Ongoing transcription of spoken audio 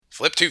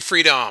Flip to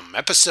Freedom,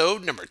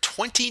 episode number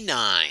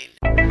 29.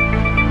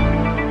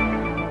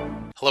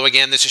 Hello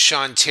again, this is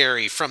Sean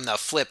Terry from the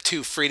Flip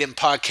to Freedom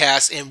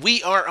podcast, and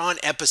we are on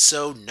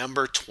episode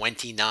number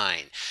 29.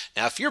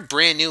 Now, if you're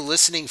brand new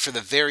listening for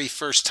the very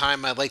first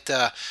time, I'd like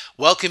to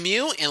welcome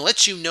you and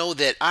let you know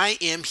that I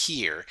am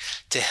here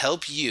to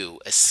help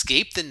you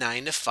escape the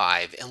 9 to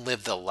 5 and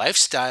live the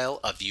lifestyle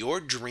of your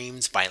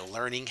dreams by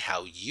learning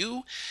how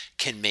you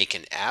can make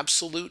an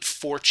absolute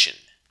fortune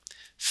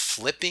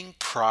flipping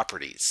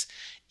properties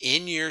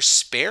in your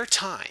spare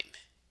time,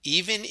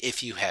 even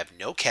if you have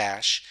no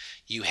cash,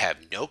 you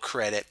have no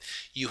credit,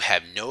 you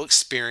have no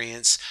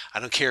experience. I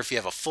don't care if you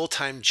have a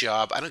full-time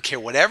job. I don't care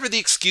whatever the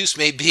excuse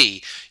may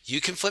be. You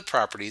can flip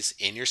properties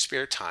in your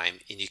spare time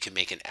and you can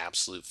make an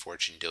absolute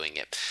fortune doing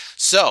it.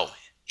 So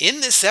in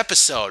this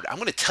episode, I'm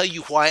going to tell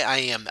you why I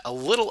am a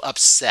little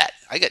upset.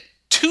 I got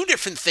two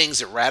different things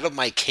that rattled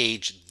my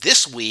cage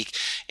this week,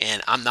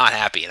 and I'm not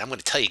happy. And I'm going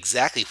to tell you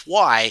exactly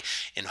why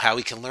and how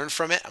we can learn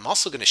from it. I'm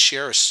also going to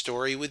share a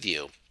story with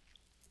you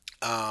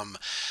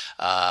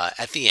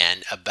at the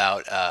end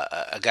about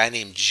a guy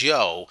named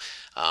Joe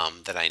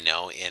that I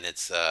know, and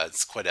it's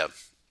quite a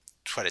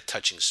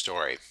touching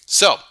story.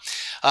 So,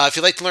 if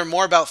you'd like to learn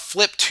more about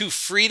Flip to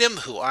Freedom,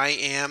 who I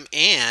am,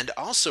 and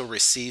also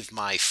receive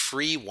my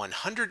free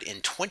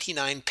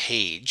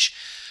 129-page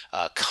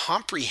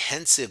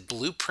comprehensive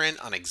blueprint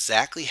on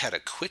exactly how to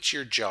quit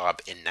your job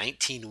in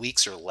 19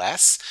 weeks or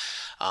less,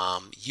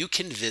 you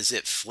can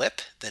visit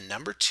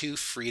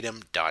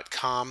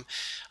flip2freedom.com.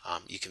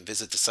 You can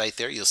visit the site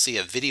there. You'll see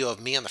a video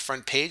of me on the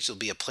front page. There'll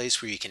be a place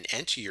where you can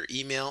enter your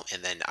email,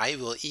 and then I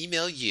will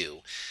email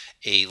you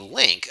a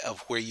link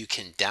of where you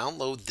can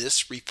download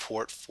this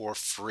report for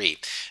free.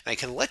 And I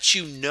can let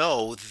you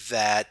know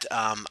that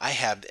I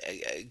have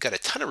got a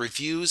ton of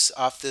reviews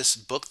off this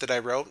book that I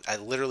wrote. I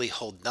literally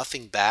hold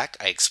nothing back.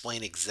 I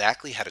explain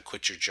exactly how to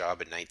quit your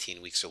job in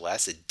 19 weeks or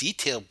less, a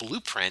detailed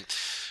blueprint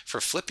for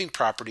flipping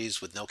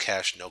properties with no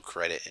cash, no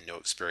credit, and no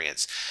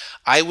experience.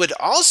 I would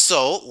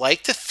also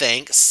like to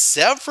thank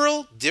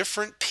several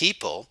different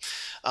people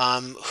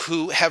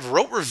who have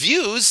wrote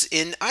reviews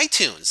in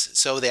iTunes.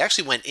 So they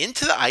actually went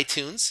into the iTunes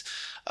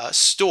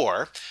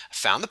store,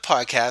 found the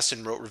podcast,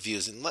 and wrote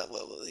reviews. And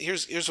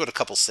here's what a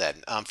couple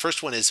said.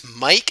 First one is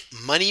Mike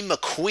Money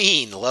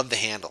McQueen. Love the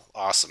handle.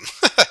 Awesome.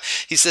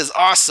 He says,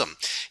 awesome.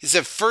 He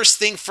said, first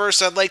thing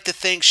first, I'd like to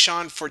thank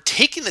Sean for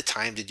taking the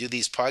time to do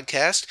these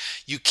podcasts.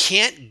 You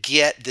can't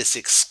get this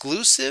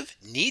exclusive,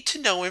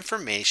 need-to-know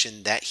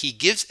information that he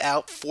gives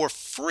out for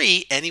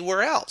free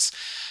anywhere else.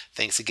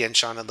 Thanks again,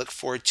 Sean. I look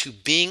forward to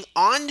being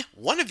on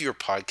one of your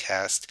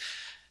podcasts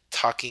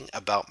talking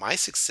about my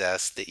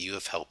success that you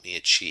have helped me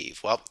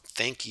achieve. Well,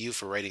 thank you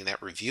for writing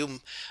that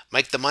review,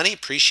 Mike the Money.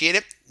 Appreciate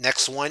it.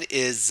 Next one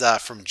is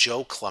from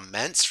Joe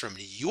Clements from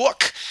New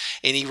York,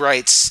 and he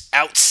writes,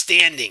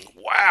 outstanding.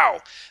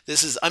 Wow,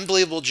 this is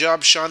unbelievable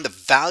job, Sean. The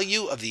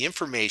value of the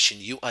information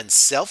you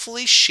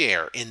unselfishly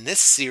share in this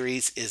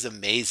series is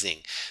amazing.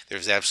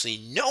 There's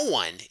absolutely no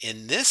one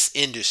in this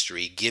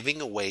industry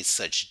giving away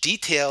such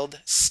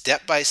detailed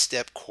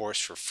step-by-step course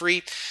for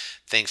free.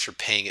 Thanks for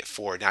paying it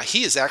forward. Now,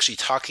 he is actually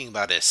talking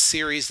about a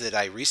series that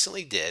I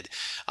recently did,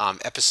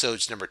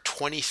 episodes number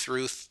 20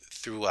 through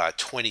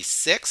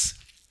 26,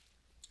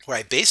 where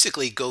I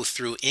basically go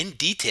through in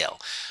detail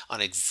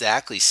on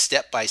exactly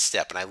step by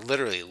step, and I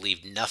literally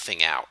leave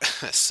nothing out.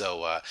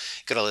 So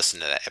got to listen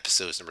to that,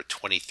 episodes number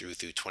 20 through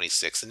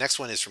 26. The next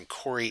one is from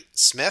Corey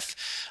Smith.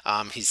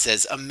 He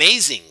says,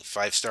 amazing,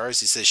 5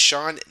 stars. He says,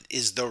 Sean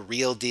is the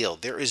real deal.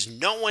 There is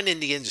no one in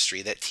the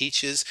industry that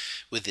teaches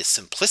with the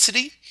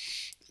simplicity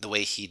the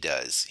way he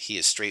does. He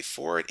is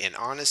straightforward and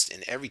honest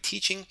in every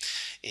teaching,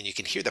 and you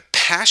can hear the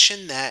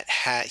passion that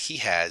he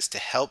has to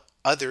help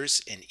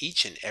others in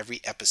each and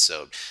every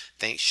episode.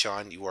 Thanks,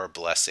 Sean. You are a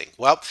blessing.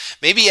 Well,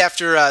 maybe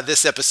after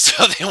this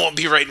episode, they won't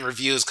be writing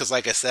reviews because,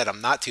 like I said,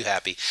 I'm not too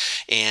happy.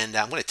 And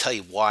I'm going to tell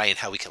you why and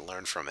how we can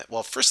learn from it.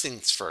 Well, first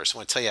things first, I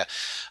want to tell you,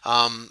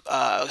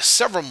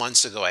 several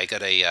months ago, I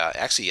got a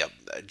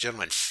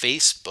gentleman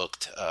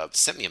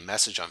sent me a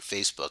message on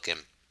Facebook,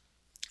 and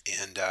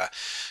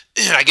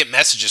I get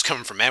messages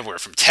coming from everywhere,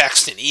 from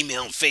text and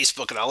email and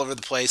Facebook and all over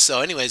the place.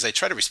 So anyways, I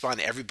try to respond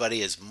to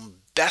everybody as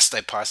best I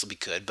possibly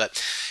could.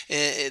 But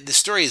the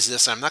story is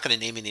this. I'm not going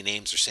to name any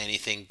names or say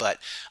anything, but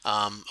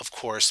of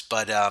course.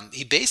 But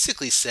he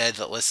basically said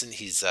that, listen,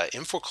 he's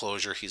in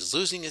foreclosure. He's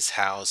losing his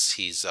house.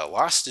 He's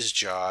lost his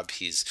job.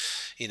 He's,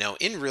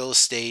 in real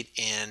estate,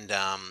 and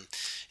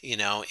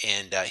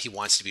he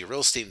wants to be a real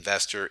estate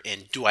investor.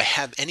 And do I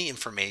have any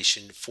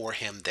information for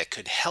him that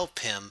could help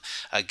him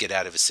get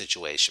out of his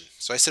situation?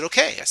 So I said,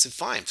 okay. I said,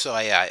 fine. So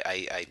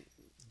I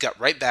got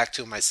right back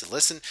to him. I said,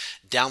 listen,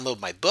 download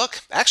my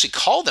book. I actually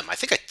called him. I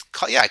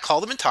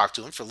called him and talked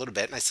to him for a little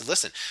bit. And I said,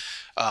 listen,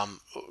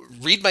 um,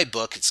 read my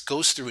book. It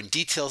goes through in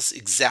details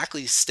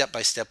exactly step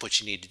by step what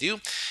you need to do.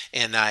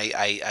 And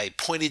I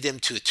pointed him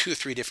to 2 or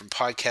 3 different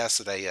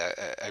podcasts that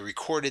I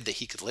recorded that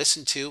he could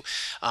listen to,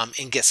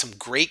 and get some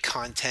great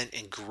content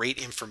and great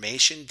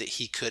information that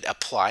he could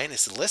apply. And I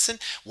said, listen,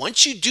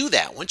 once you do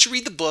that, once you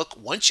read the book,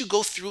 once you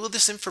go through all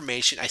this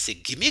information, I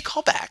said, give me a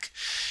call back,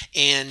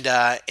 and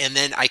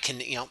then I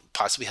can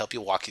possibly help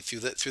you walk you through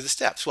the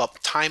steps. Well,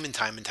 time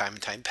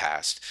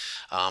passed,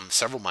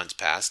 several months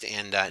passed,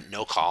 and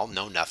no call,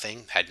 no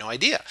nothing, had no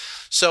idea.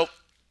 So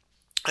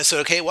I said,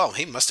 okay, well,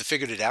 he must have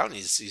figured it out, and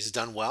he's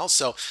done well.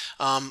 So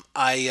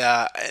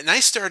I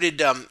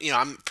started,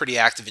 I'm pretty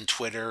active in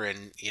Twitter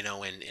and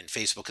and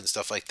Facebook and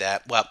stuff like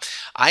that. Well,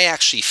 I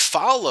actually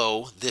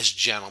follow this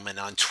gentleman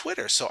on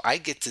Twitter, so I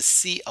get to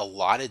see a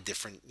lot of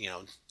different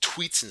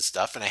tweets and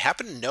stuff. And I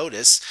happen to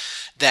notice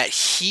that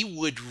he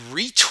would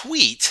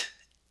retweet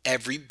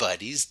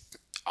everybody's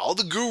all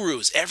the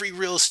gurus, every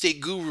real estate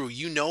guru,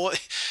 you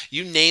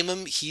name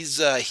him,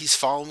 he's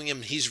following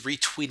him, he's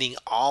retweeting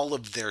all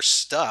of their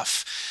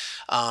stuff,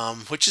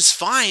 which is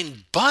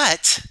fine,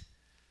 but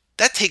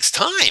that takes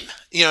time,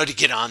 to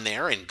get on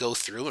there and go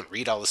through and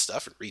read all the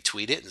stuff and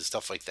retweet it and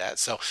stuff like that.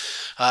 So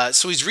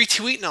he's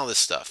retweeting all this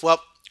stuff.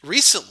 Well,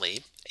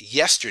 recently,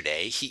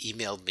 yesterday, he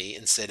emailed me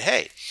and said,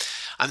 "Hey,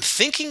 I'm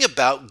thinking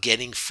about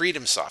getting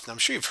Freedom Soft." Now, I'm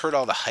sure you've heard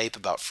all the hype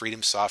about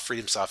Freedom Soft.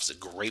 Freedom Soft is a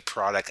great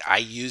product. I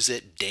use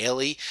it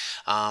daily,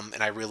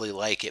 and I really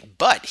like it.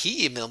 But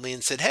he emailed me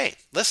and said, "Hey,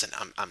 listen,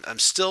 I'm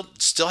still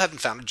haven't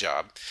found a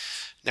job."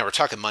 Now we're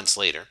talking months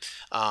later.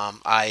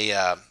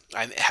 I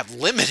have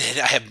limited.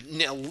 I have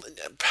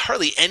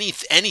hardly any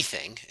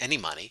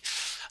money.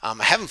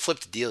 I haven't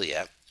flipped a deal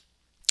yet,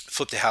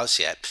 flipped a house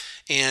yet.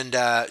 And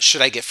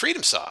should I get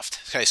Freedom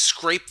Soft? Should I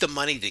scrape the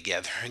money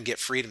together and get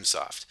Freedom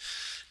Soft?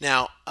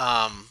 Now,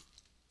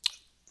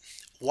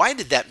 why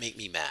did that make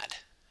me mad?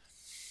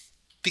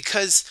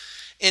 Because,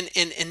 and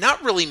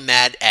not really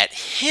mad at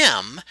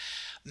him,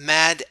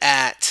 mad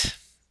at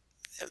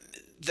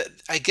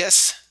I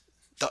guess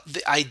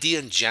the idea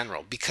in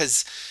general.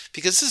 Because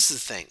this is the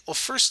thing. Well,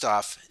 first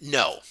off,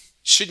 no.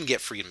 Shouldn't get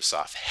Freedom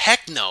Soft.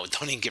 Heck no,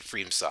 don't even get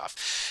Freedom Soft.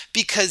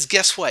 Because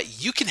guess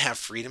what? You can have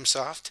Freedom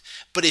Soft,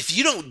 but if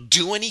you don't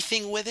do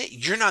anything with it,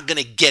 you're not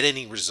going to get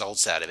any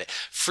results out of it.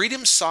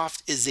 Freedom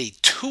Soft is a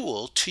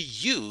tool to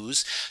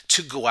use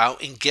to go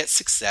out and get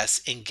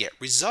success and get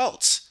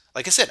results.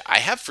 Like I said, I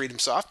have Freedom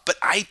Soft, but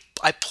I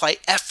apply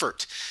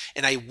effort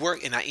and I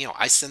work and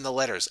I send the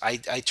letters. I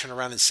turn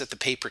around and set the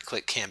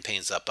pay-per-click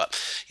campaigns up,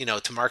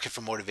 to market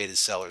for motivated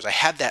sellers. I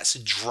have that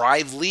to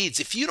drive leads.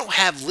 If you don't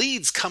have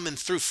leads coming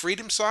through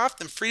Freedom Soft,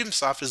 then Freedom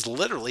Soft is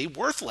literally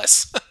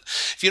worthless.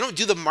 If you don't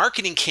do the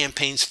marketing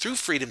campaigns through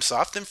Freedom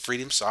Soft, then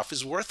Freedom Soft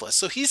is worthless.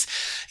 So he's,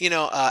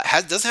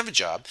 doesn't have a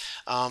job,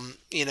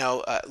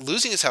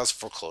 losing his house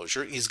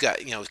foreclosure. He's got,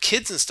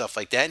 kids and stuff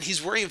like that. And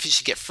he's worrying if he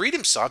should get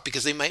Freedom Soft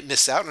because they might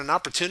miss out on an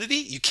opportunity.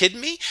 You kidding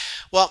me?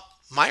 Well,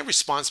 my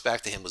response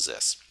back to him was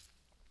this: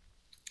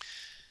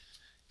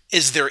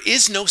 is there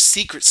is no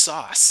secret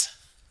sauce.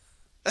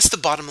 That's the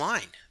bottom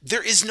line.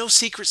 There is no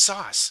secret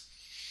sauce.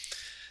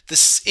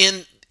 This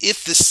in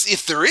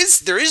if there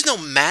is no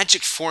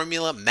magic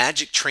formula,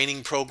 magic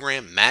training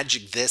program,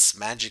 magic this,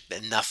 magic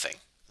that, nothing.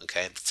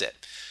 Okay, that's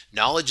it.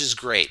 Knowledge is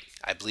great.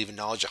 I believe in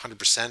knowledge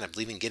 100%. I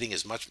believe in getting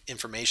as much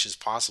information as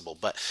possible,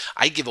 but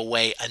I give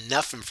away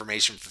enough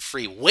information for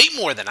free, way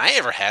more than I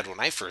ever had when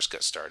I first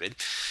got started.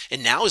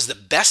 And now is the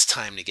best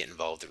time to get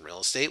involved in real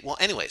estate. Well,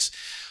 anyways,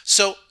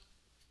 so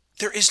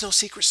there is no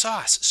secret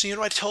sauce. So you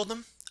know what I told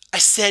them? I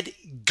said,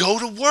 go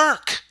to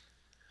work.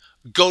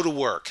 Go to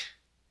work.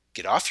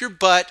 Get off your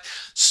butt.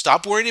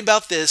 Stop worrying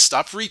about this.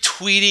 Stop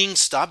retweeting.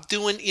 Stop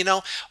doing,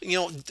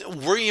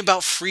 worrying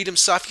about Freedom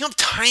Soft. You don't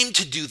have time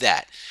to do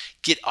that.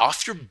 Get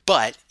off your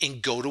butt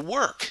and go to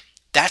work.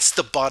 That's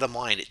the bottom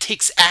line. It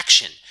takes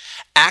action.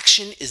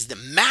 Action is the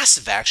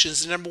massive action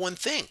is the number one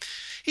thing.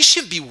 You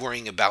shouldn't be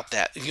worrying about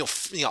that.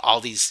 All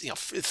these,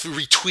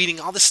 retweeting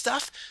all this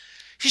stuff.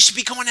 You should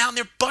be going out and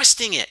they're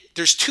busting it.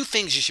 There's two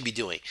things you should be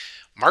doing: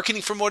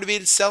 marketing for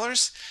motivated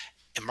sellers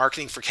and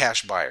marketing for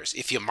cash buyers.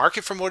 If you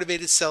market for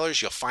motivated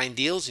sellers, you'll find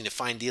deals, and you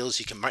find deals,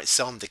 you can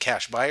sell them to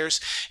cash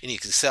buyers, and you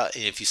can sell.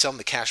 And if you sell them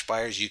to cash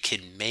buyers, you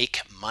can make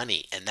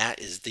money, and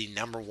that is the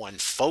number one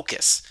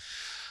focus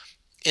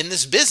in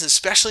this business,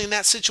 especially in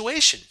that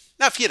situation.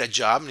 Now, if he had a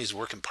job and he's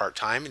working part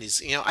time, and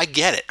he's, I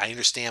get it, I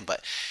understand,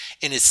 but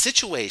in his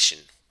situation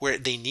where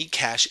they need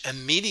cash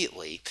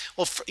immediately.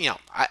 Well,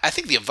 I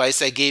think the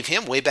advice I gave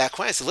him way back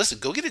when, I said, listen,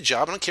 go get a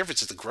job. I don't care if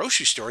it's at the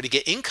grocery store, to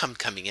get income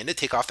coming in to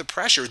take off the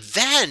pressure.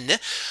 Then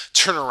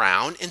turn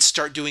around and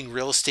start doing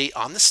real estate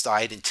on the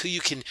side until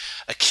you can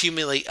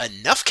accumulate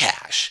enough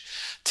cash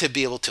to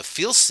be able to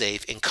feel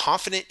safe and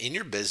confident in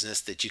your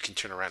business that you can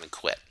turn around and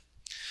quit.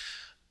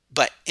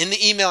 But in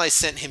the email I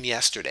sent him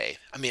yesterday,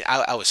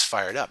 I was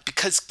fired up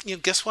because,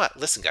 guess what?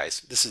 Listen,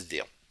 guys, this is the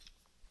deal.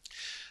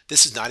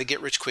 This is not a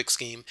get-rich-quick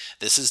scheme.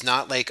 This is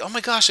not like, oh my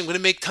gosh, I'm going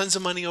to make tons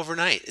of money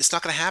overnight. It's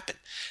not going to happen.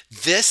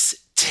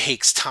 This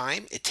takes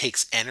time, it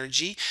takes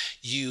energy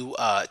to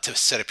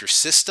set up your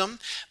system,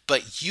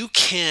 but you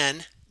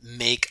can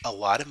make a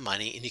lot of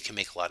money, and you can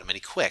make a lot of money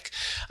quick.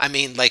 I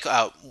mean, like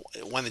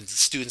one of the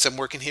students I'm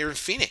working here in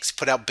Phoenix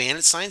put out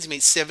bandit signs. He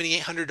made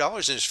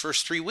 $7,800 in his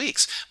first 3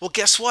 weeks. Well,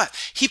 guess what?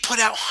 He put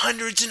out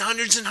hundreds and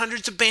hundreds and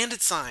hundreds of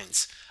bandit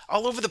signs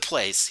all over the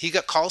place. He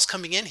got calls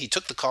coming in. He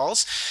took the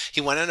calls.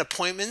 He went on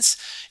appointments,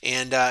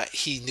 and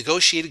he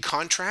negotiated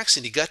contracts,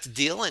 and he got the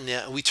deal,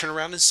 and we turned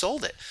around and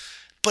sold it.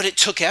 But it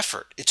took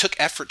effort. It took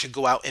effort to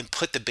go out and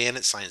put the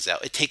bandit signs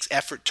out. It takes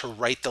effort to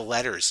write the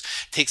letters.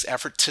 It takes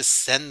effort to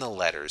send the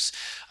letters,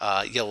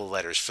 yellow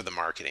letters for the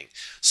marketing.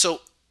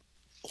 So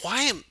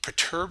why I'm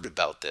perturbed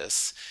about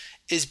this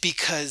is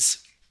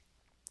because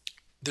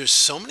there's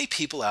so many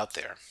people out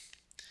there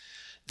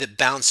that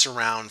bounce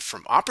around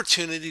from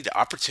opportunity to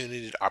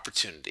opportunity to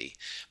opportunity,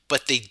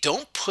 but they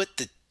don't put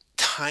the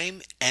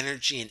time,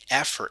 energy, and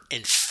effort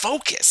and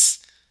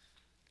focus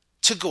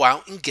to go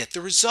out and get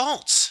the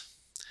results.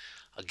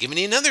 I'll give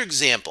you another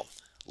example.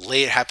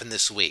 It happened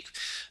this week.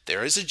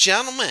 There is a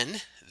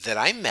gentleman that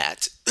I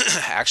met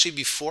actually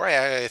before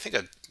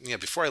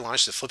before I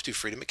launched the Flip to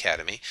Freedom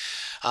Academy.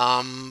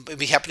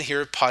 We happened to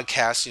hear a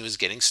podcast, and he was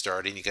getting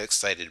started, and he got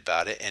excited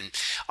about it, and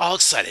all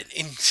excited.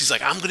 And he's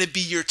like, "I'm going to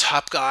be your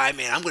top guy,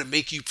 man. I'm going to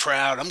make you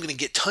proud. I'm going to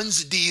get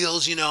tons of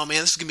deals. Man,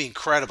 this is going to be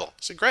incredible."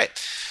 I said, "Great."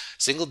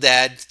 Single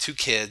dad, 2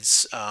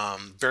 kids,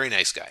 very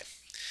nice guy.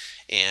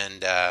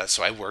 And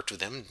so I worked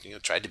with him,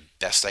 tried the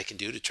best I can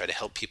do to try to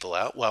help people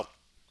out. Well,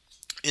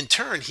 in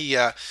turn, he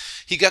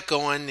got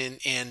going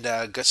and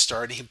got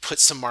started. He put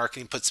some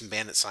marketing, put some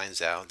bandit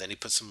signs out. Then he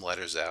put some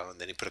letters out, and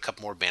then he put a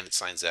couple more bandit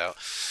signs out.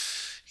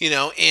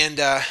 And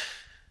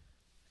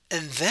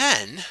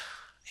then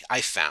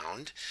I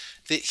found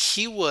that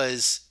he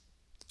was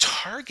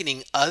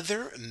targeting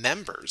other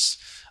members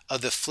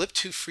of the Flip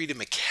to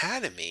Freedom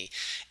Academy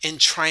and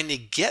trying to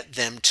get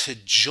them to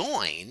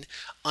join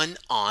an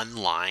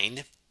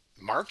online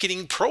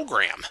marketing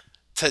program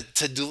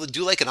to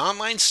do like an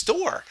online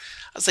store.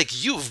 I was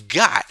like, you've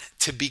got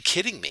to be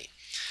kidding me.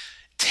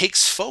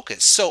 Takes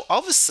focus. So all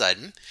of a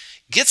sudden,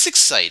 gets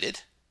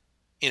excited,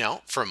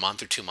 for a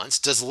month or 2 months,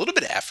 does a little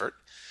bit of effort,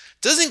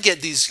 doesn't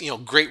get these,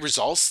 great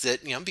results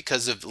that,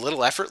 because of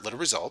little effort, little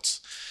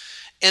results,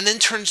 and then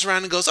turns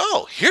around and goes,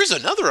 oh, here's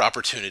another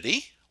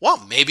opportunity. Well,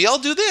 maybe I'll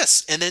do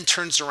this. And then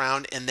turns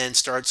around and then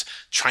starts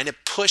trying to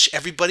push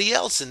everybody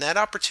else in that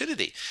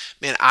opportunity.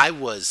 Man,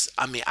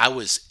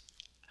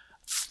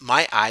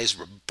 my eyes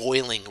were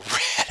boiling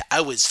red.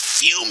 I was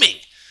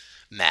fuming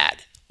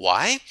mad.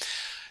 Why?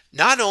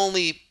 Not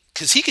only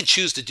because he can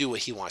choose to do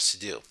what he wants to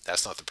do.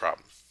 That's not the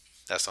problem.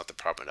 That's not the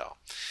problem at all.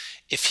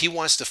 If he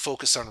wants to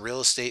focus on real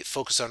estate,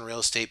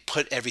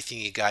 put everything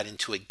you got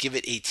into it, give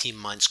it 18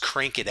 months,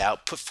 crank it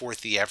out, put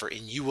forth the effort,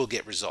 and you will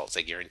get results.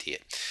 I guarantee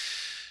it.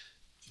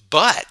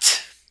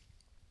 But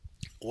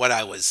what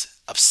I was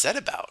upset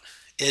about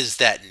is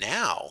that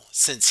now,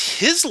 since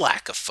his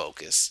lack of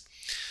focus,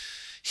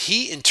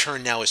 he in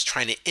turn now is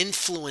trying to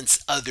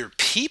influence other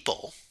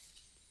people,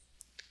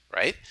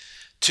 right,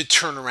 to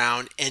turn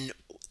around and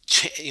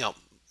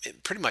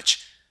pretty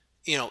much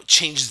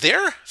change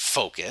their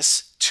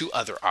focus to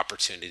other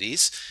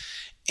opportunities,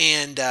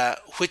 and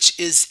which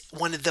is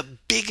one of the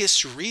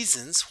biggest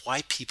reasons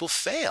why people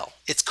fail.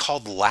 It's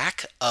called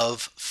lack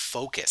of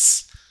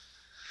focus.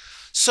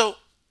 So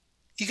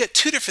you got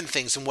two different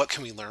things, and what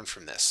can we learn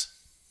from this?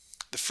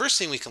 The first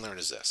thing we can learn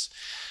is this.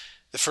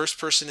 The first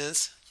person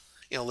is,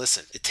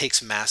 listen, it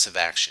takes massive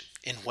action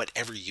in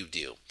whatever you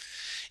do.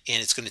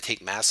 And it's going to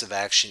take massive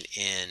action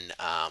in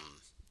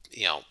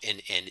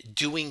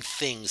doing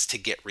things to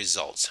get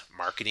results.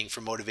 Marketing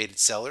for motivated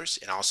sellers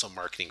and also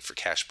marketing for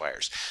cash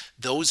buyers.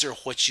 Those are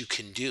what you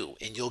can do,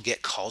 and you'll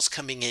get calls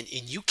coming in,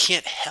 and you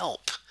can't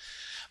help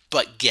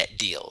but get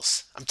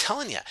deals. I'm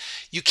telling you,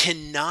 you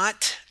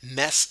cannot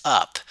mess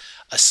up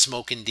a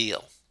smoking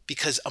deal.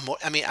 Because,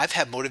 I've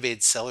had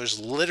motivated sellers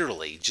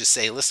literally just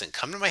say, listen,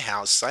 come to my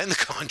house, sign the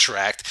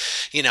contract,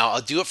 I'll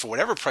do it for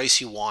whatever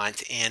price you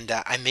want, and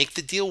I make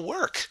the deal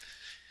work.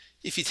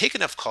 If you take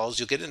enough calls,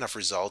 you'll get enough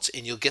results,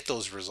 and you'll get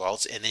those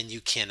results, and then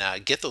you can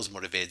get those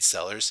motivated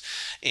sellers,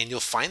 and you'll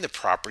find the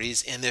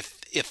properties, and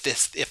if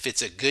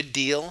it's a good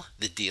deal,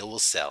 the deal will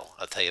sell.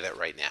 I'll tell you that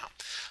right now.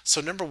 So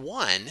the number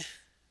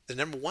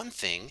one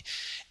thing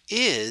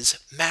is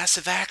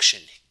massive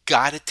action.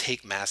 Got to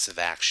take massive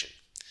action.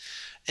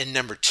 And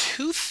number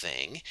two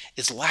thing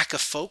is lack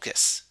of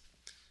focus.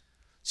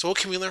 So what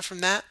can we learn from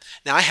that?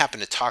 Now, I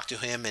happened to talk to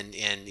him, and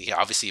he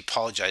obviously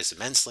apologized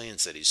immensely and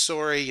said he's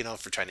sorry,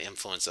 for trying to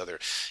influence other,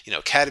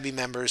 Academy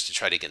members to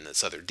try to get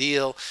this other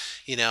deal,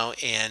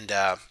 and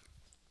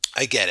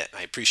I get it.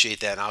 I appreciate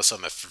that. And also,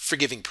 I'm a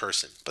forgiving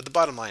person. But the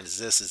bottom line is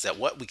this, is that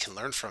what we can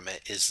learn from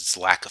it is its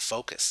lack of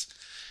focus.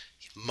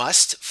 You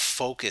must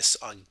focus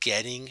on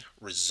getting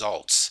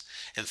results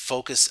and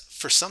focus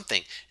for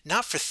something,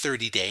 not for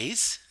 30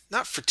 days.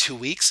 Not for 2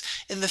 weeks.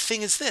 And the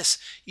thing is this,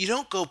 you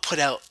don't go put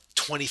out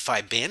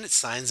 25 bandit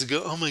signs and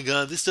go, oh my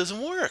God, this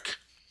doesn't work.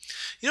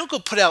 You don't go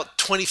put out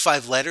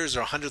 25 letters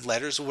or 100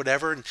 letters or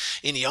whatever, and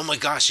you, oh my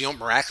gosh, you don't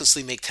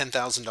miraculously make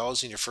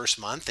 $10,000 in your first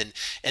month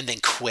and then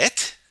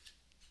quit.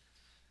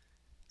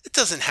 It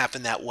doesn't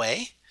happen that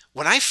way.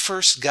 When I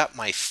first got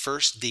my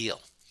first deal,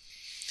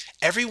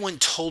 everyone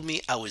told me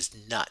I was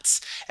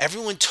nuts.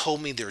 Everyone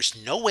told me there's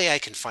no way I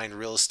can find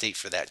real estate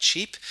for that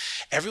cheap.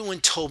 Everyone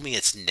told me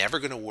it's never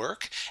going to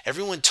work.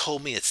 Everyone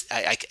told me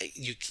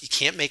you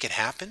can't make it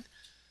happen.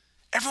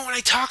 Everyone I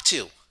talked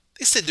to,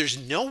 they said there's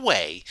no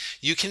way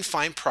you can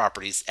find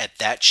properties at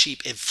that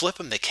cheap and flip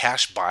them to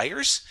cash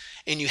buyers.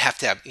 And you have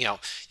to have, you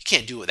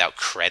can't do it without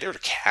credit or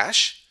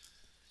cash.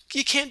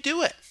 You can't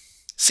do it.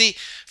 See,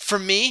 for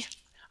me,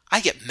 I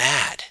get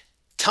mad.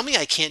 Tell me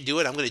I can't do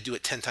it, I'm going to do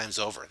it 10 times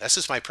over. That's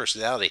just my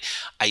personality.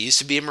 I used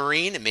to be a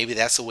Marine, and maybe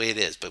that's the way it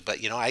is. But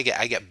I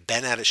get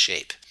bent out of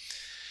shape.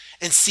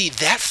 And see,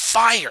 that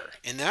fire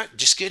and that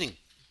just getting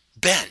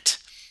bent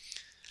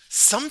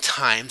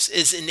sometimes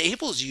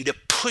enables you to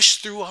push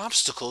through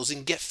obstacles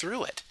and get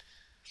through it.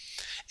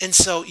 And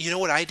so, you know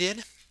what I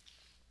did?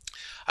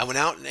 I went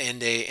out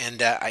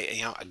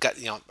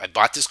I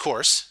bought this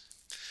course.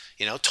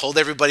 Told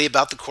everybody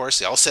about the course.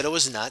 They all said it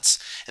was nuts,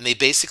 and they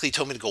basically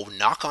told me to go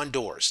knock on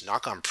doors,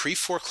 knock on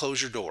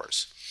pre-foreclosure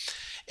doors.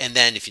 And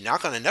then if you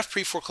knock on enough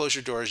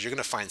pre-foreclosure doors, you're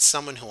going to find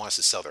someone who wants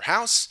to sell their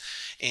house,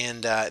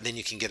 and then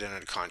you can get it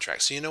under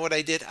contract. So you know what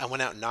I did? I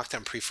went out and knocked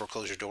on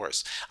pre-foreclosure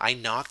doors. I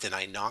knocked and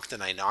I knocked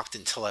and I knocked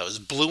until I was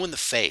blue in the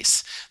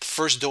face. The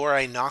first door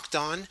I knocked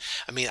on,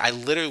 I mean, I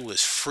literally was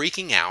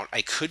freaking out.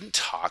 I couldn't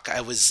talk.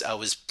 I was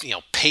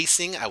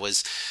pacing. I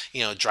was,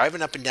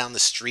 driving up and down the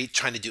street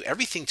trying to do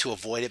everything to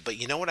avoid it. But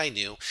you know what I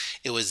knew?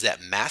 It was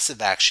that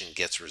massive action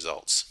gets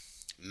results.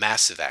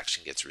 Massive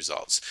action gets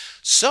results.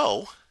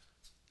 So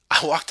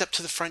I walked up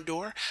to the front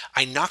door.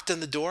 I knocked on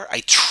the door.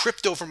 I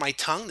tripped over my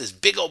tongue. This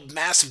big old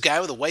massive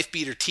guy with a wife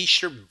beater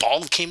t-shirt,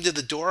 bald, came to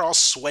the door all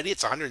sweaty.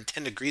 It's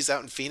 110 degrees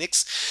out in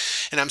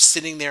Phoenix. And I'm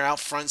sitting there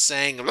out front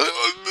saying,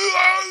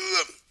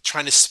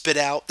 trying to spit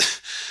out,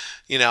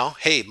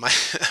 hey, my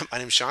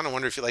name's Sean. I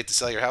wonder if you'd like to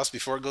sell your house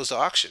before it goes to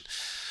auction.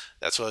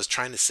 That's what I was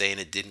trying to say, and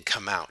it didn't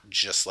come out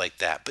just like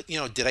that. But,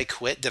 did I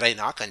quit? Did I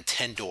knock on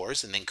 10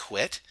 doors and then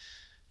quit?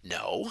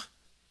 No.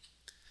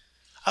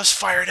 I was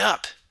fired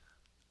up.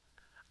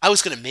 I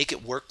was going to make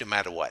it work no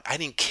matter what. I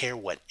didn't care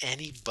what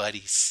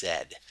anybody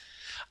said.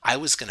 I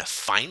was going to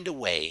find a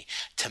way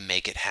to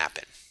make it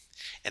happen.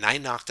 And I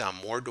knocked on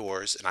more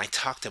doors and I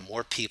talked to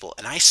more people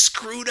and I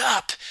screwed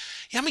up.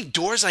 You know how many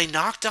doors I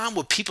knocked on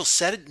when people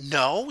said it?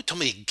 No. Told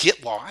me to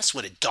get lost.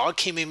 When a dog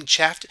came in and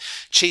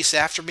chased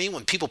after me.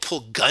 When people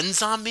pulled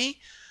guns on me.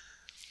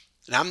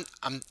 And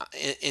I'm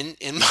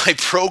in my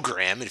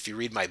program, and if you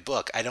read my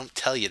book, I don't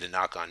tell you to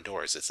knock on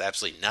doors. It's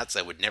absolutely nuts.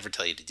 I would never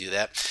tell you to do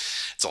that.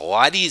 It's a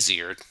lot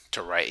easier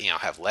to write,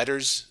 have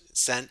letters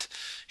sent,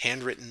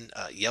 handwritten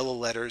yellow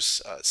letters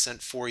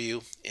sent for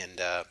you,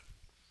 and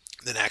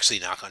then actually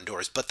knock on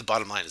doors. But the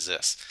bottom line is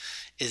this,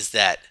 is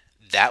that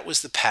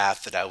was the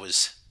path that I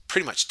was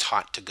pretty much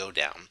taught to go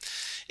down.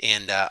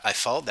 And I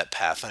followed that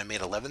path, and I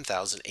made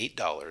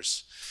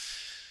 $11,008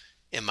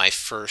 in my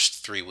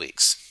first 3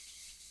 weeks.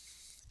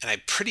 And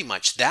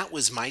that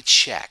was my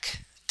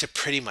check to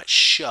pretty much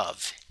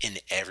shove in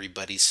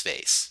everybody's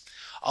face.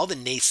 All the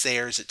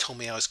naysayers that told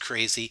me I was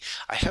crazy,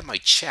 I had my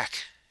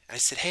check. And I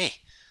said, hey,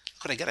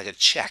 look what I got. I got a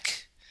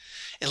check.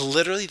 And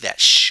literally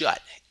that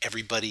shut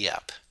everybody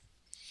up.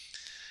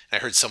 And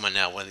I heard someone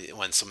now,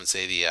 when someone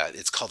say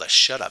it's called a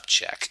shut up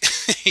check,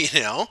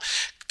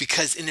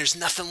 because, and there's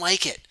nothing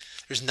like it.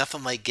 There's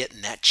nothing like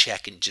getting that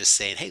check and just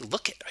saying, hey,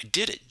 look it, I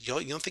did it.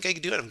 You don't think I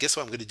can do it? Guess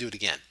what? I'm going to do it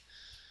again.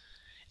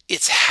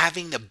 It's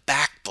having the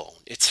backbone.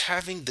 It's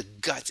having the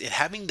guts. It's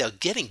having the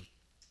getting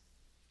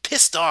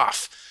pissed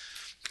off,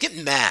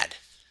 getting mad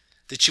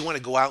that you want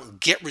to go out and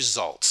get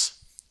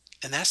results.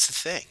 And that's the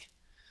thing.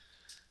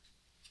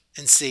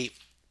 And see,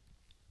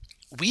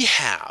 we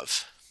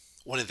have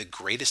one of the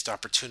greatest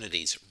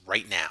opportunities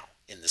right now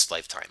in this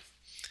lifetime.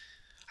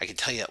 I can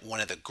tell you that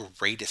one of the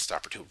greatest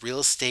opportunities. Real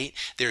estate,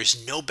 there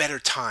is no better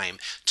time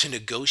to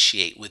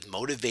negotiate with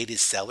motivated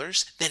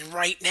sellers than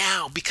right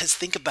now, because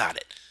think about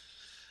it.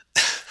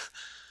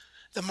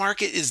 The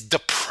market is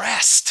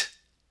depressed.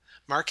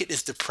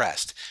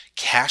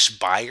 Cash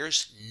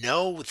buyers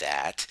know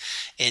that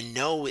and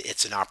know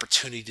it's an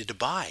opportunity to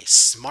buy.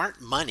 Smart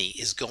money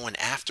is going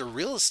after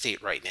real estate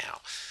right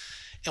now.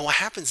 And what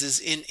happens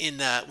is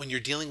when you're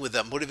dealing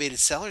with motivated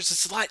sellers,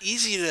 it's a lot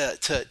easier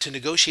to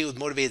negotiate with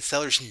motivated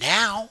sellers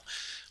now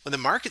when the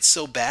market's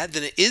so bad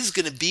than it is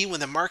going to be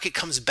when the market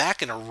comes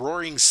back in a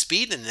roaring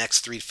speed in the next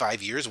 3 to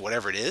 5 years,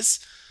 whatever it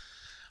is.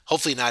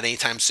 Hopefully not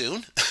anytime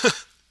soon.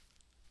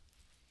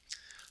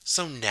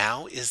 So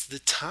now is the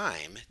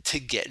time to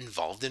get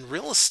involved in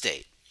real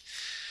estate.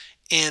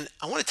 And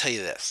I want to tell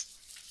you this,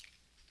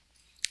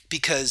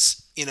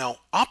 because,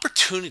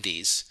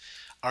 opportunities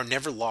are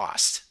never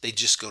lost. They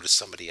just go to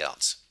somebody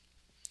else.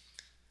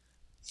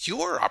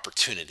 Your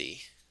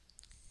opportunity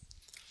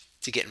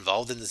to get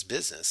involved in this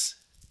business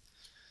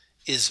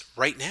is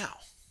right now.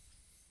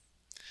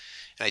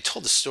 And I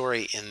told the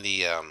story in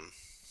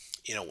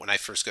when I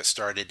first got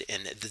started,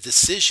 and the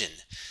decision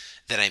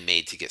that I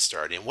made to get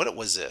started. And what it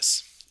was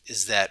this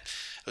is that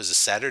it was a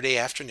Saturday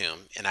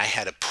afternoon, and I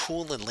had a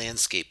pool and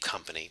landscape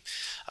company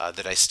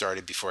that I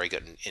started before I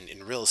got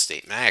in real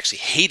estate. And I actually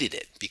hated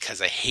it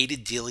because I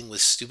hated dealing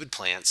with stupid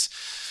plants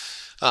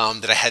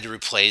that I had to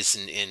replace,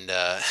 and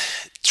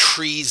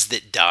trees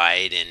that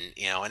died,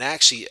 and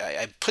actually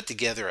I put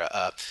together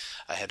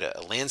I had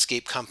a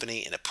landscape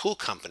company and a pool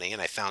company,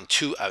 and I found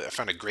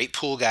a great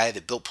pool guy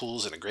that built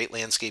pools and a great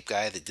landscape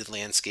guy that did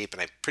landscape,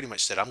 and I pretty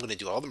much said I'm going to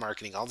do all the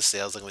marketing, all the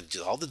sales, I'm going to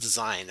do all the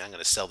design, I'm going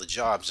to sell the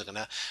jobs, I'm going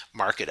to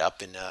mark it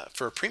up and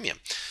for a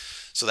premium.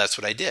 So that's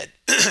what I did,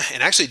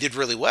 and actually did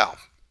really well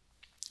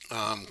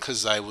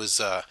because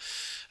there's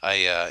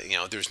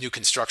new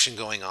construction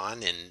going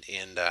on,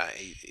 and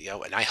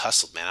I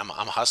hustled, man. I'm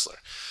a hustler.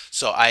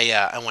 So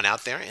I went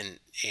out there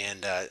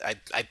and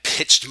I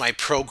pitched my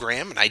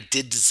program, and I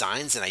did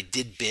designs, and I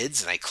did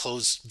bids, and I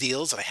closed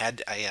deals, and I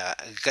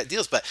got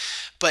deals, but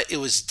it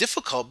was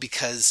difficult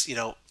because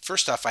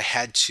first off I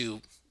had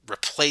to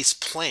replace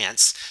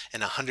plants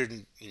in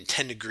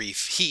 110-degree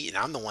heat, and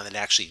I'm the one that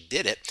actually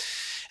did it.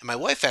 And my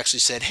wife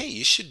actually said, "Hey,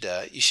 you should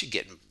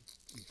get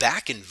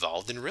back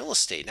involved in real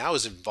estate." Now, I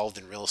was involved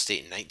in real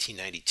estate in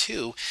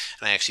 1992,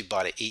 and I actually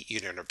bought an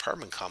 8-unit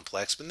apartment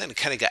complex, but then I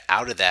kind of got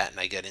out of that, and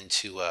I got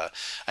into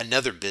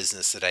another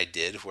business that I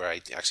did where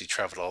I actually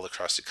traveled all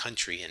across the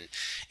country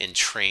and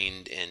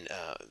trained and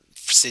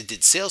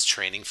did sales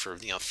training for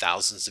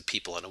thousands of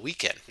people on a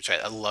weekend, which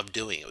I loved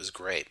doing. It was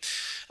great.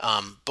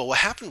 But what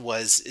happened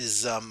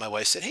is my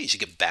wife said, "Hey, you should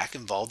get back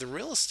involved in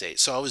real estate."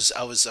 So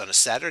I was on a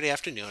Saturday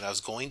afternoon. I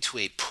was going to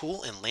a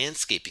pool and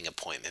landscaping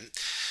appointment,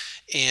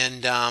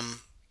 and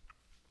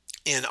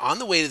on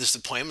the way to this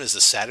appointment is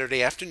a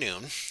Saturday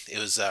afternoon. It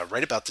was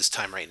right about this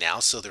time right now,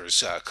 so there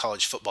was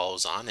college football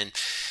was on, and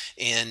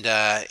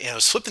I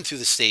was flipping through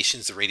the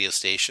stations, the radio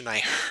station. I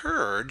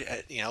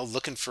heard,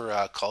 looking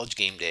for college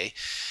game day,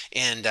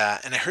 and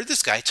I heard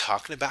this guy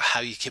talking about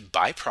how you could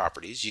buy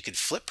properties, you could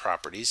flip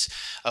properties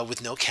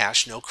with no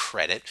cash, no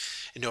credit,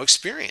 and no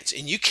experience,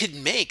 and you could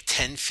make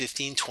 10,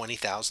 15,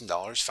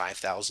 $20,000,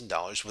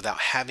 $5,000 without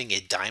having a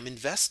dime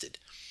invested.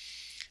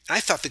 And I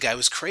thought the guy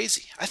was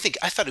crazy. I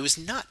thought he was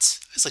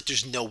nuts. I was like,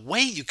 "There's no way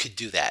you could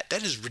do that.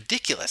 That is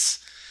ridiculous.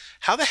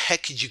 How the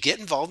heck could you get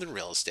involved in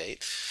real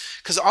estate?"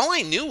 Because all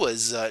I knew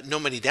was no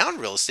money down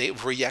real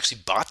estate, where you actually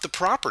bought the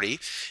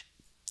property,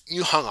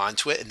 you hung on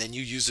to it, and then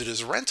you use it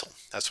as a rental.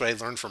 That's what I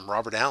learned from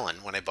Robert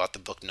Allen when I bought the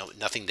book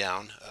Nothing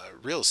Down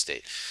Real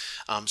Estate.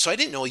 So I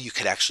didn't know you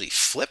could actually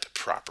flip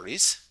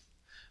properties.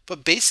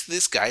 But basically,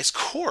 this guy's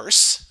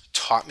course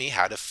taught me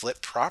how to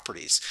flip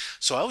properties.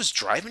 So I was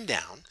driving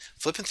down,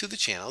 flipping through the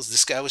channels.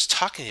 This guy was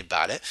talking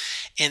about it.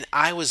 And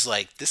I was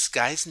like, "This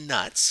guy's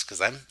nuts," because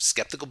I'm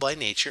skeptical by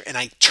nature. And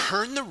I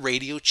turned the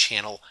radio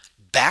channel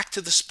back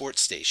to the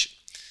sports station.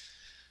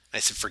 I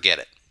said, "Forget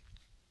it."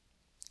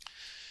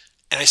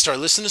 And I started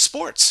listening to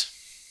sports.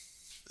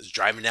 I was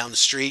driving down the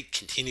street,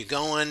 continue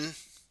going.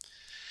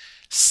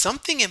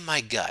 Something in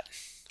my gut,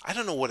 I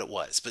don't know what it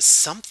was, but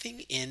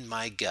something in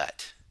my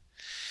gut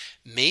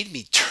made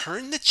me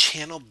turn the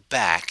channel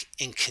back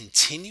and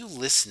continue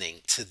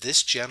listening to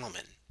this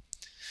gentleman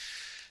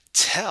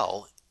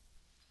tell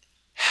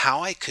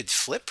how I could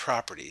flip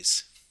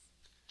properties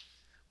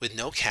with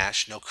no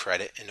cash, no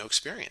credit, and no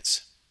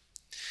experience.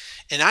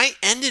 And I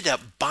ended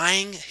up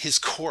buying his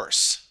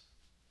course,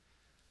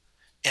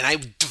 and I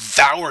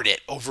devoured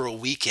it over a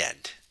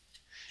weekend.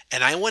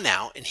 And I went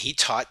out, and he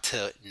taught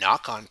to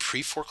knock on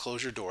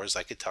pre-foreclosure doors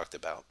like I talked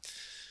about.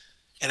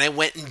 And I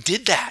went and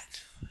did that.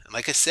 And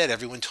like I said,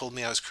 everyone told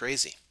me I was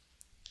crazy.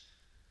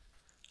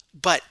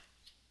 But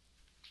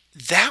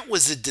that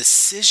was a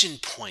decision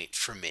point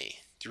for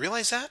me. Do you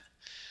realize that?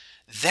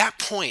 That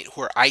point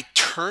where I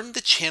turned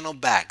the channel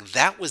back,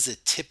 that was a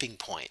tipping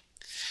point.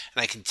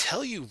 And I can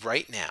tell you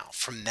right now,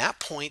 from that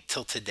point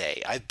till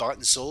today, I've bought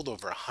and sold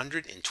over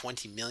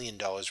 $120 million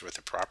worth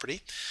of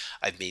property.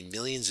 I've made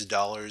millions of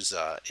dollars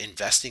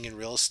investing in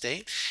real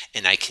estate.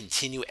 And I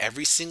continue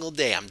every single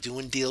day. I'm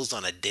doing deals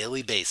on a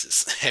daily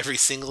basis, every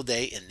single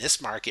day in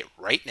this market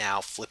right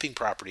now, flipping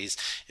properties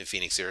in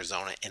Phoenix,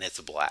 Arizona, and it's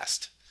a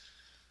blast.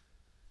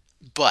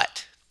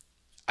 But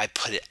I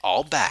put it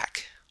all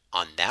back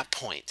on that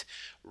point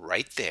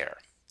right there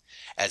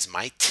as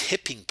my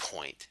tipping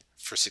point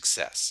for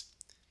success.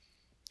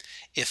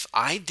 If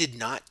I did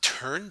not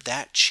turn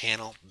that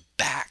channel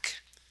back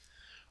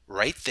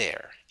right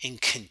there and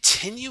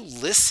continue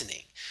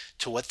listening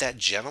to what that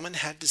gentleman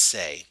had to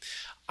say,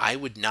 I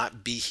would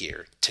not be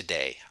here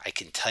today. I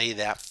can tell you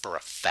that for a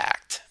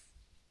fact.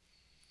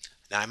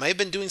 Now, I might have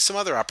been doing some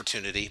other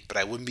opportunity, but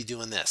I wouldn't be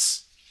doing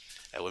this.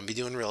 I wouldn't be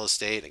doing real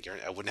estate.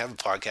 I wouldn't have a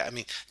podcast. I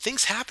mean,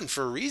 things happen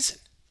for a reason.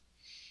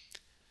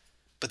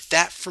 But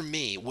that for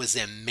me was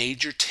a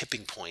major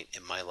tipping point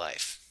in my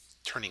life,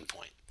 turning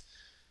point.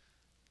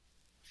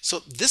 So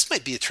this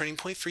might be a turning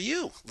point for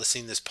you,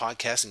 listening to this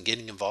podcast and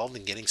getting involved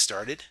and getting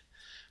started.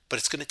 But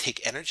it's going to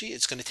take energy.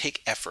 It's going to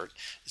take effort.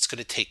 It's going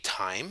to take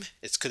time.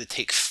 It's going to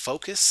take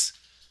focus.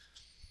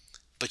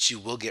 But you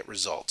will get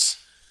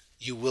results.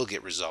 You will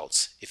get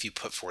results if you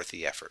put forth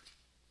the effort.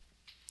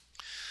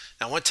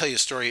 Now, I want to tell you a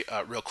story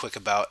real quick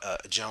about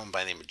a gentleman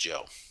by the name of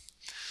Joe.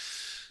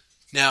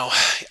 Now,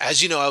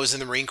 as you know, I was in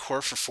the Marine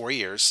Corps for 4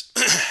 years,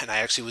 and I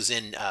actually was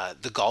in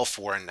the Gulf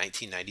War in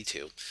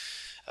 1992.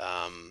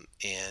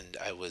 And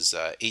I was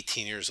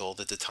 18 years old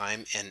at the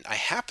time, and I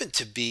happened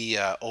to be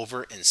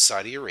over in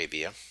Saudi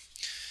Arabia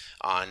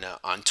on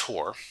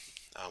tour.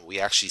 We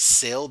actually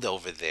sailed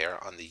over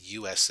there on the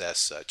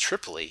USS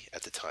Tripoli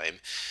at the time,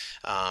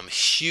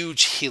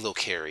 huge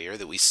helicarrier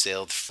that we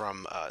sailed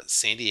from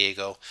San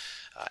Diego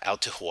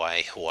out to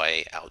Hawaii,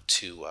 Hawaii out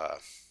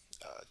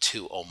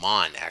to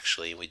Oman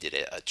actually, and we did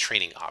a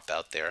training op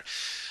out there.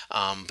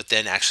 But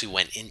then actually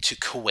went into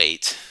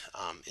Kuwait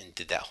and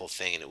did that whole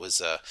thing, and it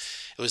was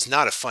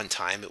not a fun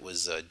time. It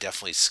was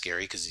definitely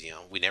scary because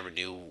we never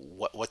knew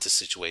what the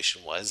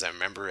situation was. I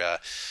remember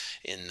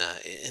in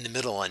the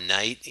middle of the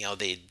night,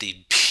 the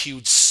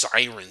huge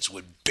sirens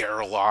would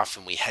barrel off,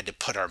 and we had to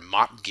put our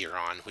mop gear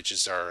on, which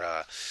is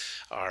our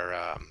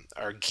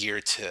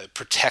gear to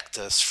protect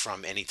us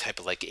from any type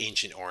of like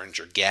Agent Orange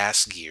or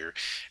gas gear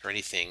or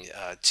anything,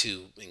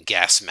 and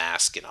gas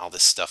mask and all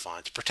this stuff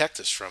on to protect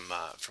us from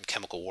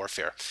chemical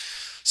warfare.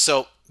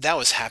 So that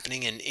was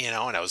happening, and and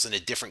I was in a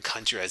different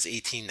country. I was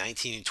 18,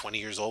 19, and 20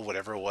 years old,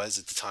 whatever it was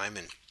at the time.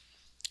 In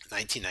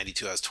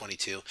 1992, I was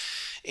 22,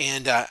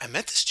 and I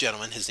met this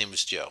gentleman. His name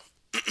was Joe.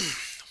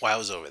 While I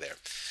was over there,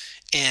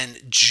 and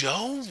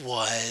Joe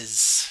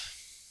was,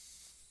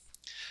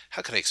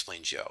 how could I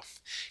explain Joe?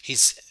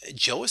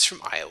 Joe is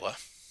from Iowa,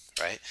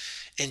 right?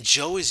 And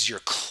Joe is your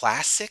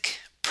classic,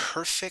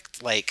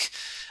 perfect, like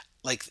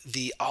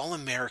the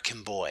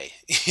all-American boy,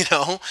 you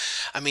know?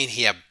 I mean,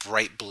 he had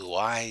bright blue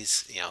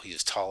eyes. He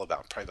was tall,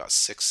 probably about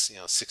 6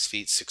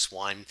 feet,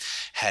 6'1",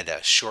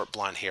 had short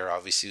blonde hair.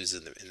 Obviously, he was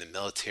in the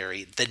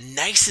military. The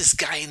nicest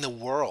guy in the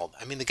world.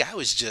 I mean, the guy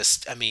was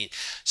just, I mean,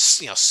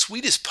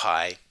 sweet as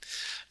pie,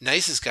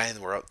 nicest guy in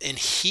the world. And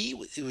he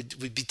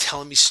would be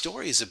telling me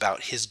stories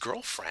about his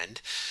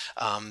girlfriend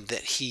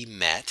that he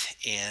met,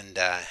 and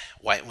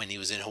when he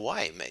was in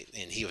Hawaii.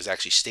 And he was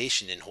actually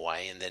stationed in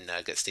Hawaii, and then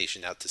got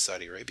stationed out to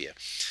Saudi Arabia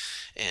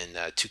and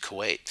to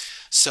Kuwait.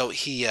 So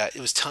he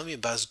was telling me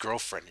about his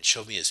girlfriend and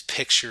showed me his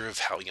picture of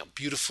how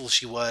beautiful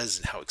she was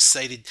and how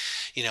excited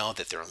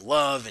that they're in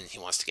love and he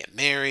wants to get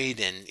married.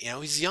 And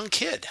he's a young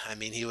kid. I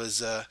mean, he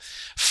was a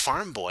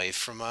farm boy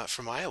from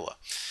Iowa.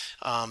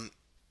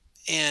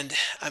 And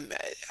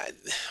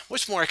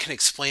what's more I can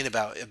explain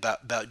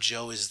about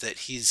Joe is that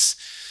he's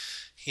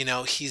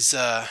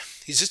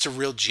just a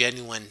real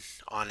genuine,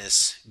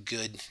 honest,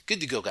 good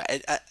to go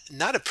guy.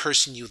 Not a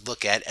person you'd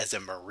look at as a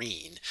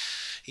Marine,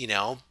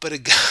 but a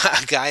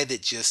guy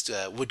that just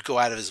would go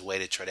out of his way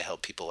to try to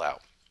help people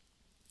out.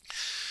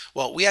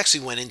 Well, we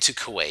actually went into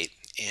Kuwait,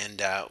 and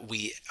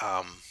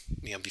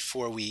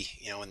before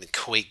when the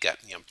Kuwait got,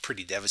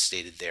 pretty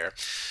devastated there,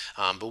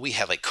 but we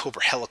had like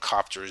Cobra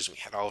helicopters, we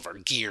had all of our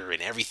gear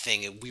and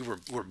everything, and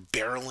we're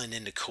barreling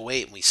into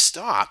Kuwait, and we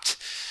stopped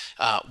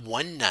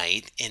one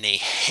night in a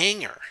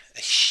hangar, a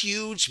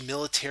huge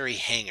military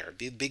hangar,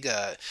 big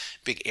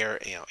air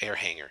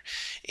hangar,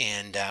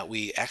 and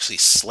we actually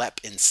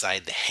slept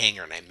inside the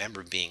hangar. And I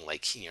remember being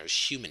like,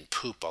 human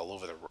poop all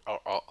over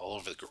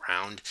the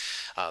ground.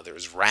 There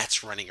was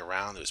rats running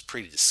around. It was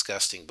pretty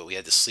disgusting, but we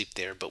had to sleep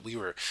there. But we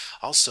were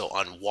also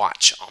on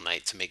watch all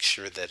night to make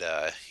sure that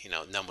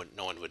no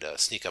one would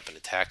sneak up and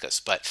attack us.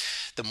 But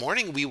the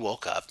morning we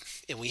woke up,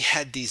 and we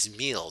had these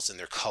meals, and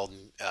they're called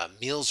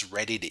meals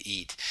ready to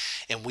eat.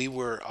 And we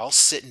were all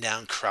sitting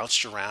down,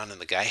 crouched around, and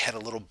the guy had a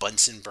little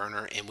Bunsen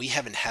burner, and we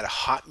haven't had a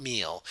hot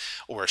meal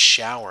or a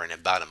shower in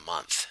about a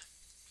month.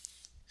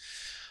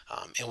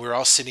 And we were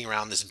all sitting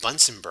around this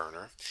Bunsen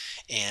burner,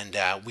 and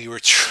we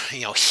were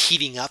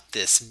heating up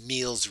this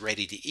meals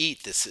ready to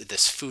eat,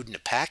 this food in a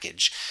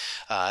package,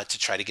 to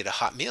try to get a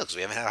hot meal because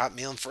we haven't had a hot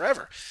meal in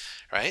forever,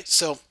 right?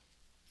 So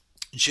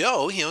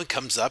Joe,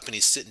 comes up and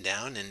he's sitting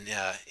down, and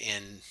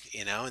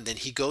then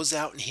he goes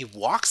out and he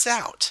walks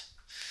out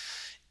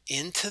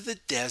into the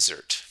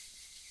desert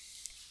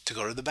to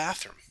go to the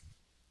bathroom,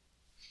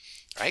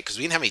 right? Because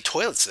we didn't have any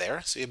toilets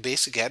there, so you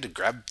basically had to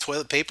grab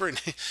toilet paper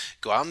and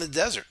go out in the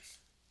desert.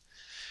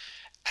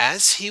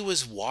 As he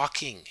was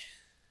walking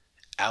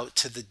out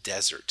to the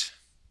desert,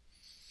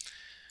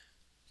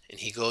 and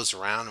he goes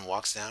around and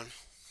walks down,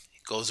 he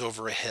goes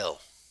over a hill,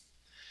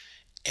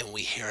 and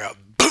we hear a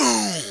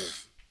boom.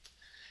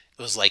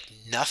 It was like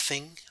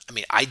nothing. I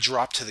mean, I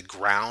dropped to the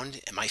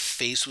ground and my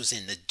face was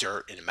in the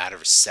dirt in a matter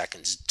of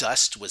seconds.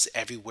 Dust was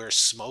everywhere,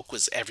 smoke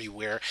was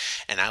everywhere,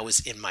 and I was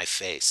in my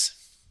face,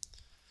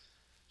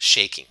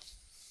 shaking.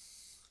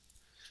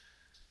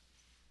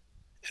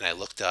 And I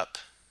looked up.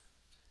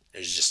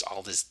 There's just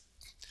all this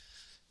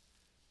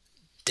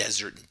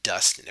desert and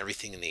dust and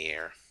everything in the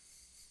air.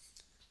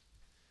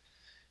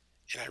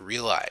 And I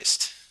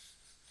realized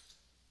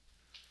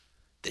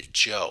that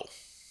Joe,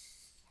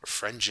 our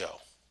friend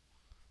Joe,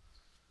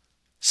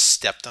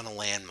 stepped on a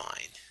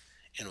landmine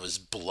and was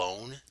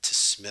blown to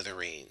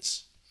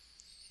smithereens.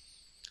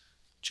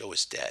 Joe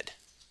was dead.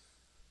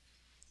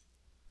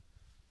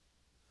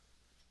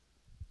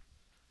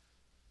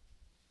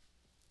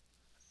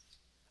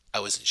 I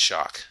was in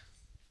shock.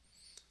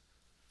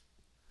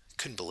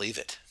 Couldn't believe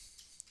it.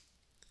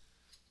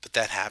 But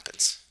that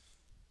happens.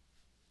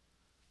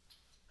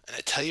 And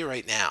I tell you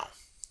right now,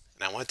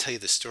 and I want to tell you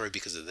this story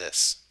because of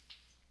this,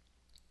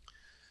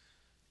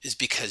 is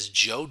because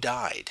Joe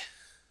died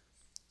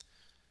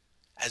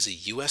as a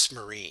U.S.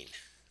 Marine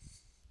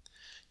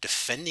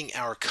defending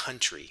our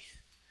country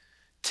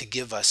to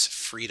give us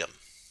freedom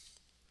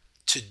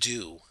to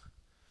do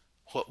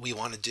what we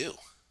want to do.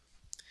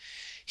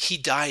 He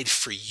died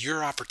for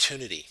your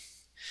opportunity.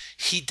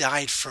 He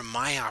died for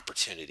my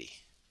opportunity.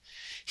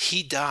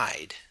 He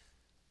died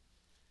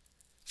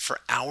for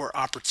our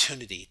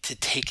opportunity to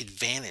take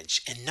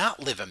advantage and not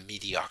live a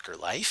mediocre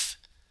life,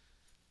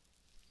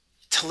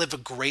 to live a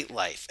great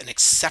life, an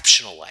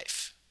exceptional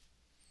life,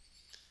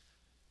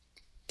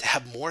 to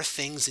have more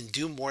things and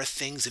do more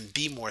things and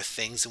be more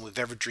things than we've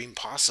ever dreamed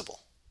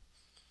possible.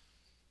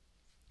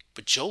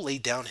 But Joe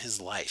laid down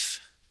his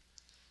life,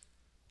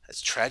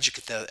 as tragic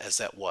as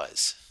that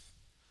was,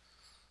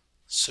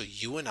 so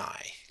you and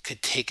I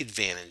could take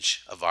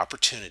advantage of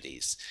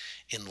opportunities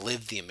and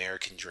live the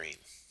American dream.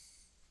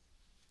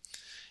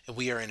 And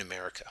we are in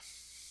America,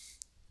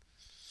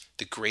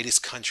 the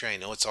greatest country. I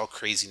know it's all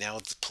crazy now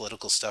with the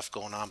political stuff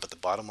going on, but the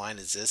bottom line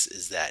is this,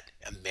 is that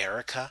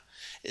America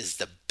is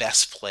the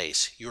best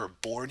place. You were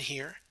born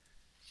here,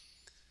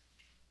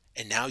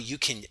 and now you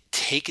can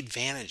take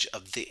advantage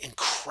of the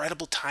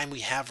incredible time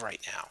we have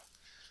right now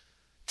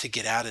to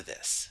get out of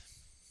this.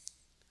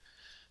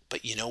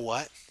 But you know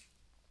what?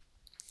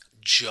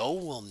 Joe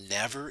will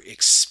never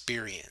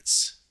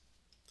experience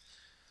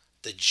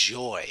the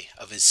joy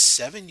of his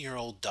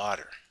 7-year-old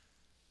daughter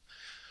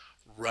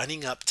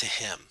running up to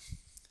him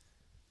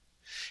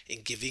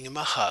and giving him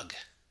a hug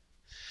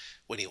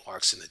when he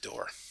walks in the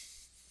door.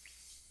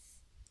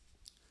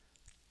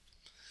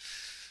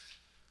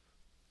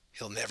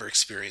 He'll never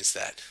experience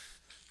that.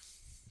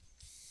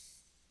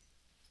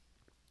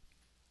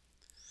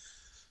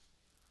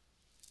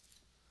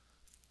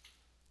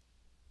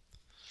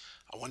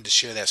 I wanted to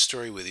share that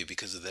story with you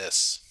because of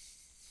this.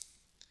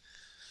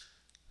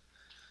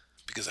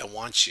 Because I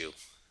want you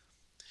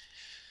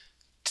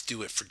to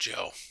do it for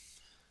Joe.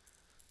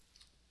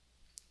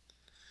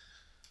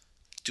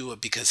 Do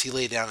it because he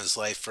laid down his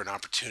life for an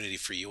opportunity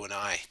for you and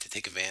I to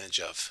take advantage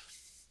of.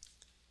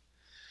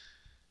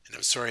 And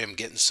I'm sorry I'm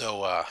getting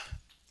so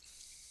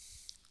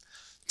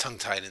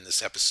tongue-tied in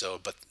this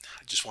episode, but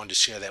I just wanted to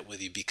share that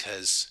with you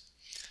because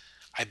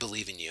I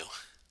believe in you.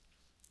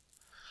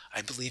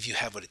 I believe you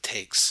have what it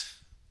takes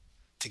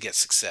to get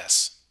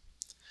success.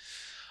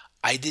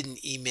 I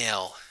didn't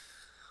email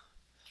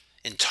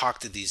and talk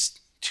to these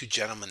two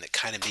gentlemen that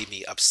kind of made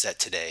me upset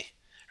today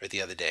or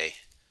the other day.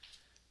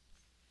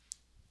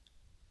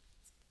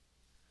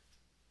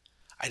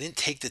 I didn't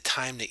take the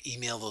time to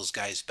email those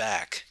guys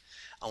back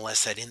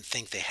unless I didn't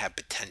think they had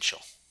potential.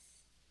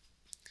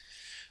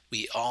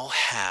 We all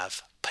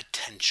have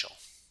potential.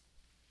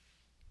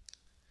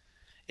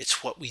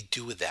 It's what we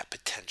do with that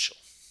potential.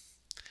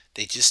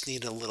 They just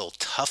need a little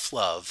tough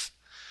love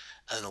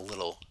and a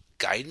little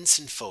guidance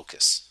and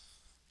focus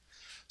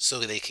so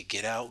they could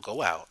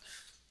go out,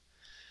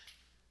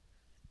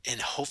 and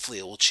hopefully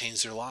it will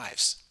change their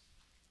lives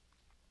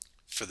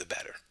for the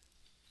better.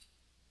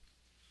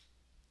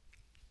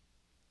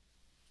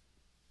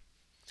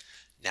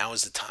 Now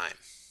is the time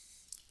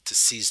to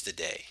seize the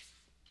day.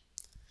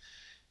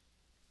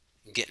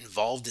 Get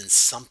involved in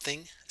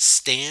something.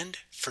 Stand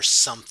for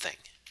something.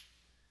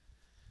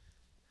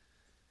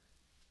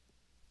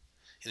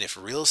 And if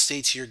real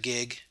estate's your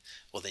gig,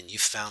 well then you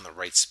found the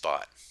right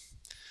spot.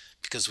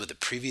 Because with the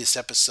previous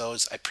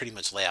episodes, I pretty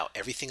much lay out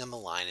everything on the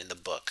line in the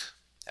book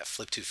at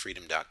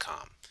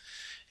flip2freedom.com.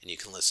 And you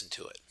can listen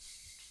to it.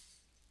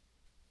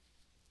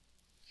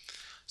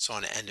 So I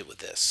want to end it with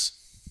this.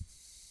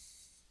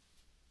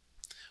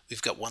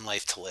 We've got one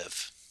life to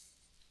live.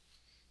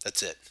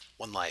 That's it.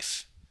 One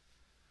life.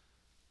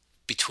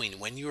 Between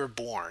when you were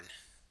born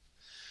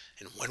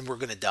and when we're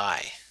going to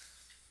die,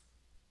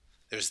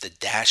 there's the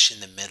dash in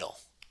the middle.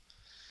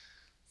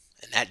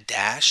 And that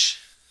dash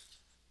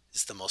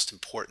is the most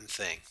important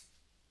thing.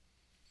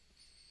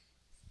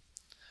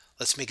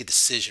 Let's make a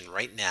decision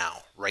right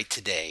now, right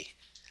today,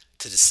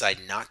 to decide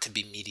not to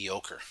be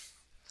mediocre.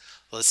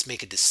 Let's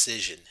make a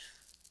decision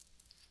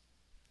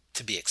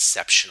to be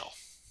exceptional.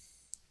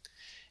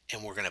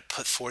 And we're going to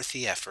put forth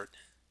the effort.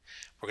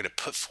 We're going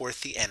to put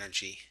forth the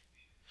energy.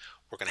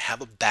 We're going to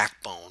have a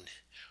backbone.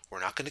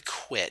 We're not going to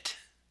quit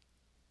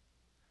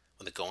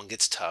when the going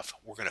gets tough.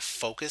 We're going to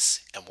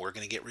focus and we're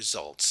going to get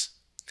results.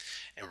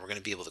 And we're going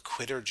to be able to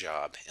quit our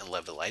job and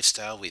live the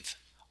lifestyle we've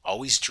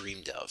always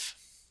dreamed of.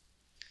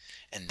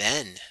 And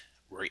then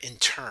we're in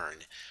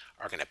turn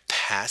are going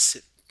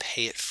to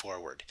pay it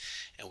forward.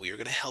 And we are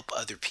going to help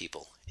other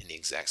people in the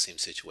exact same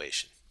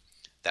situation.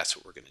 That's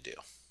what we're going to do.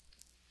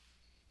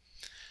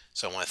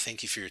 So I want to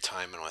thank you for your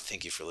time, and I want to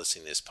thank you for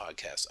listening to this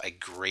podcast. I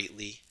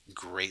greatly,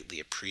 greatly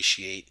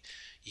appreciate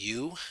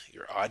you,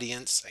 your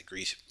audience. I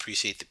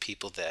appreciate the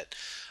people that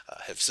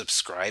have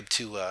subscribed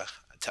to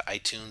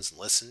iTunes and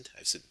listened.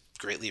 I've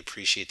greatly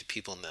appreciate the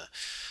people in the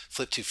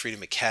Flip to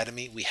Freedom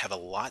Academy. We have a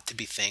lot to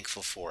be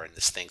thankful for in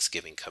this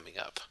Thanksgiving coming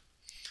up.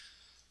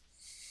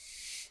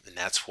 And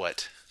that's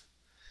what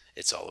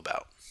it's all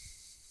about.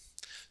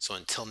 So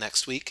until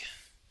next week,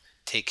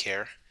 take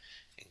care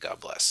and God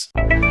bless.